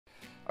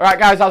Alright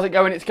guys, how's it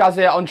going? It's Gaz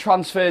here on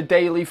Transfer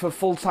Daily for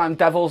Full Time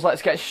Devils.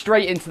 Let's get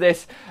straight into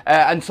this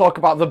and talk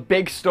about the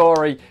big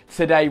story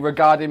today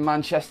regarding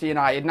Manchester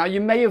United. Now,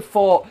 you may have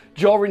thought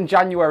during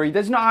January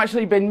there's not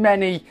actually been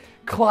many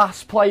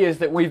class players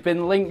that we've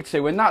been linked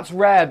to, and that's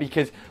rare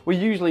because we're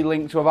usually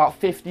linked to about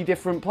 50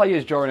 different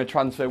players during a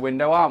transfer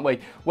window, aren't we?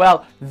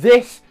 Well,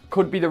 this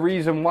could be the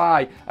reason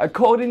why.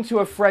 According to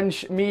a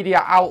French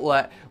media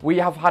outlet, we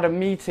have had a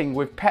meeting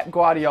with Pep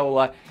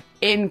Guardiola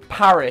in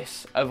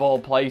Paris, of all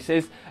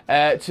places,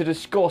 to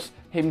discuss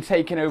him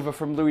taking over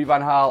from Louis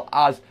van Gaal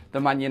as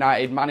the Man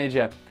United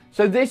manager.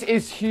 So this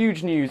is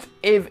huge news,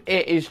 if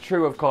it is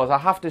true, of course. I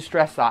have to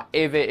stress that,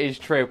 if it is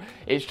true.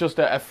 It's just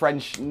a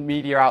French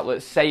media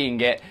outlet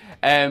saying it.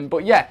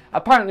 But yeah,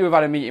 apparently we've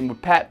had a meeting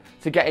with Pep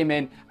to get him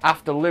in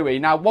after Louis.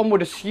 Now, one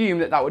would assume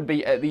that that would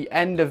be at the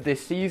end of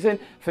this season.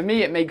 For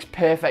me, it makes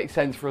perfect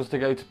sense for us to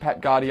go to Pep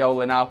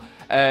Guardiola now.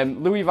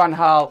 Louis van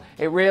Gaal,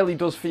 it really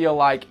does feel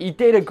like he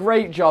did a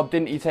great job,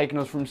 didn't he, taking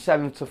us from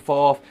 7th to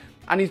 4th,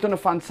 and he's done a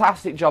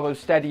fantastic job of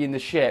steadying the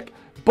ship.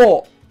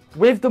 But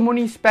with the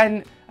money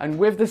spent and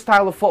with the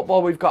style of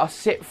football we've got to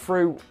sit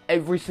through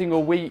every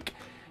single week,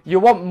 you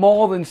want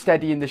more than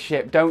steadying the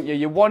ship, don't you?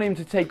 You want him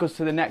to take us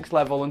to the next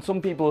level. And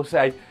some people will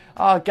say,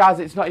 oh, Gaz,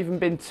 it's not even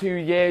been 2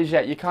 years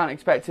yet. You can't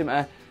expect him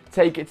to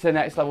take it to the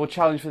next level,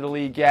 challenge for the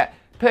league yet.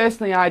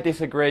 Personally, I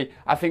disagree.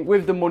 I think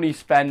with the money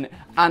spent,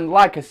 and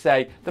like I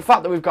say, the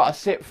fact that we've got to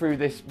sit through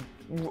this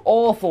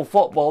awful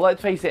football,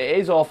 let's face it, it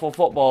is awful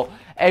football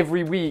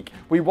every week,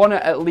 we want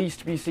to at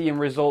least be seeing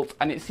results,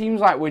 and it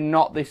seems like we're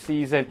not this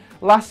season.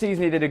 Last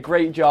season he did a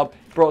great job,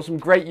 brought some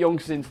great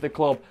youngsters into the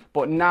club,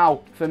 but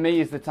now for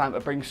me is the time to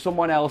bring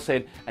someone else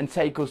in and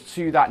take us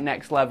to that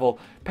next level.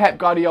 Pep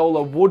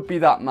Guardiola would be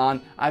that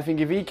man. I think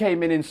if he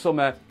came in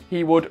summer,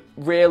 he would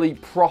really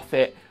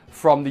profit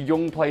from the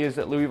young players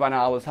that Louis van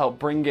Gaal has helped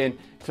bring in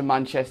to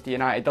Manchester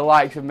United, the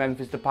likes of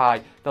Memphis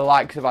Depay, the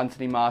likes of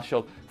Anthony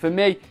Martial. For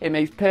me, it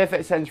makes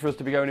perfect sense for us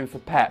to be going in for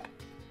Pep.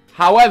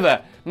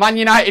 However, Man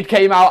United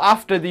came out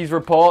after these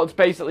reports,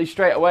 basically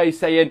straight away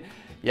saying,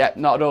 yeah,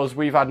 not us,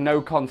 we've had no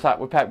contact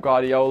with Pep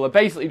Guardiola,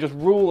 basically just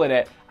ruling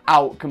it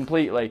out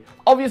completely.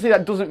 Obviously,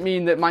 that doesn't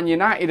mean that Man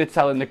United are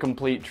telling the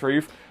complete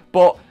truth,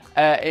 but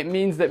it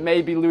means that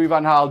maybe Louis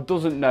van Gaal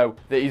doesn't know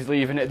that he's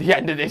leaving at the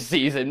end of this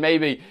season.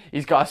 Maybe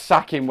he's got a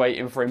sacking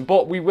waiting for him.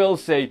 But we will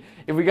see.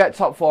 If we get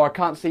top 4, I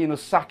can't see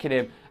us sacking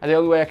him. And the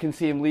only way I can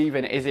see him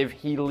leaving is if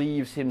he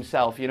leaves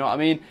himself. You know what I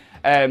mean?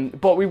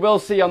 But we will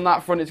see on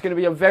that front. It's going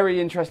to be a very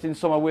interesting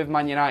summer with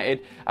Man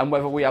United and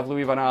whether we have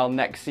Louis van Gaal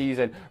next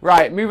season.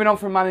 Right, moving on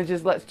from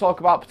managers, let's talk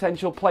about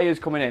potential players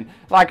coming in.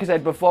 Like I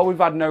said before, we've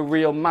had no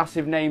real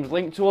massive names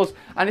linked to us,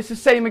 and it's the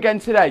same again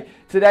today.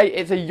 Today,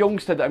 it's a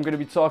youngster that I'm going to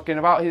be talking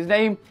about. His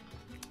name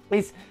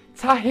is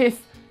Tahith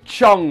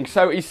Chong.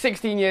 So he's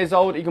 16 years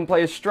old. He can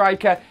play as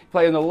striker,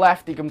 play on the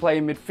left, he can play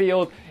in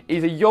midfield.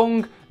 He's a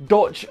young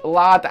Dutch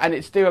lad, and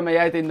it's doing my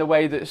head in the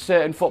way that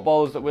certain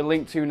footballers that we're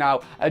linked to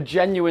now are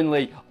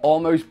genuinely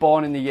almost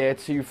born in the year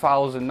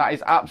 2000. That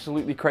is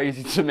absolutely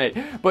crazy to me.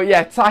 But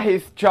yeah,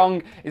 Tahith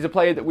Chong is a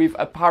player that we've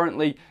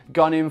apparently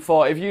gone in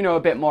for. If you know a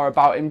bit more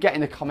about him, get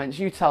in the comments,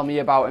 you tell me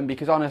about him,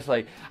 because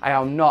honestly, I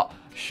am not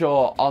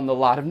sure on the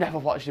lad. I've never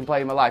watched him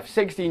play in my life.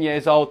 16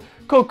 years old,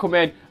 could come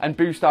in and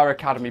boost our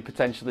academy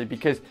potentially,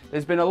 because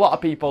there's been a lot of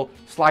people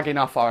slagging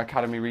off our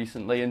academy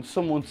recently, and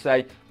some would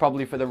say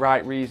probably for the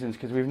right reasons,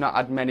 because we've not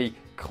had many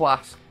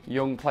class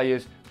young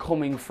players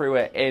coming through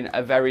it in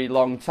a very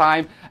long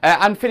time.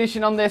 And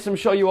finishing on this, I'm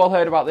sure you all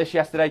heard about this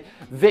yesterday,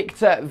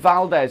 Victor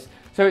Valdes.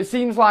 So it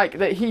seems like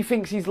that he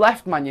thinks he's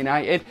left Man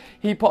United.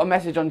 He put a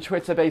message on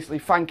Twitter basically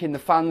thanking the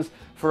fans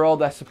for all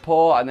their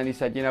support, and then he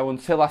said, you know,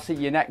 until I see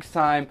you next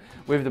time,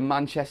 with the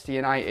Manchester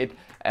United,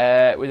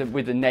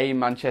 with the name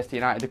Manchester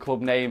United, the club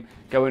name,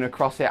 going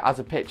across it as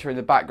a picture in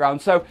the background.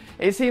 So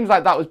it seems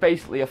like that was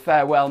basically a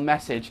farewell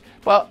message.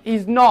 But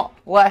he's not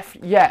left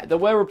yet. There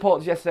were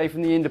reports yesterday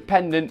from the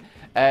Independent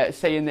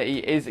saying that he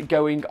is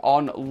going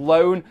on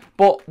loan,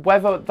 but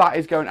whether that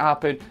is going to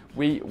happen,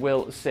 we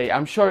will see.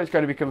 I'm sure it's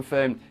going to be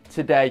confirmed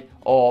today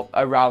or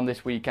around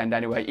this weekend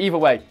anyway. Either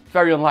way,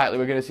 very unlikely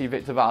we're going to see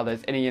Victor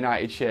Valdes in a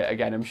United shirt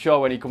again. I'm sure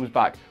when he comes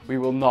back, we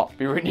will not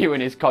be renewing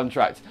his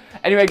contract.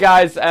 Anyway,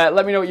 guys,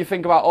 let me know what you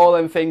think about all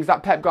them things.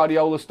 That Pep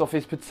Guardiola stuff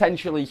is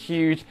potentially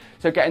huge,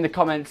 so get in the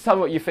comments, tell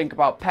me what you think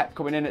about Pep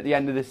coming in at the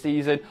end of the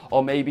season,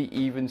 or maybe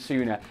even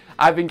sooner.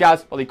 I've been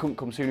Gaz. Well, he couldn't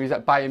come sooner, he's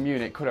at Bayern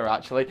Munich, could have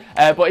actually,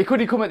 but he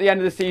could come at the end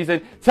of the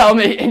season. Tell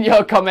me in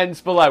your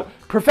comments below.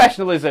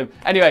 Professionalism.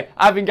 Anyway,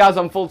 I've been Gaz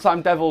on Full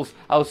Time Devils.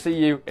 I'll see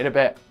you in a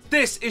bit.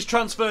 This is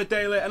Transfer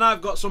Daily, and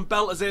I've got some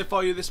belters here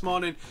for you this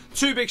morning.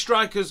 2 big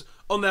strikers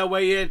on their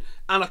way in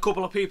and a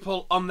couple of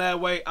people on their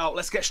way out.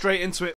 Let's get straight into it.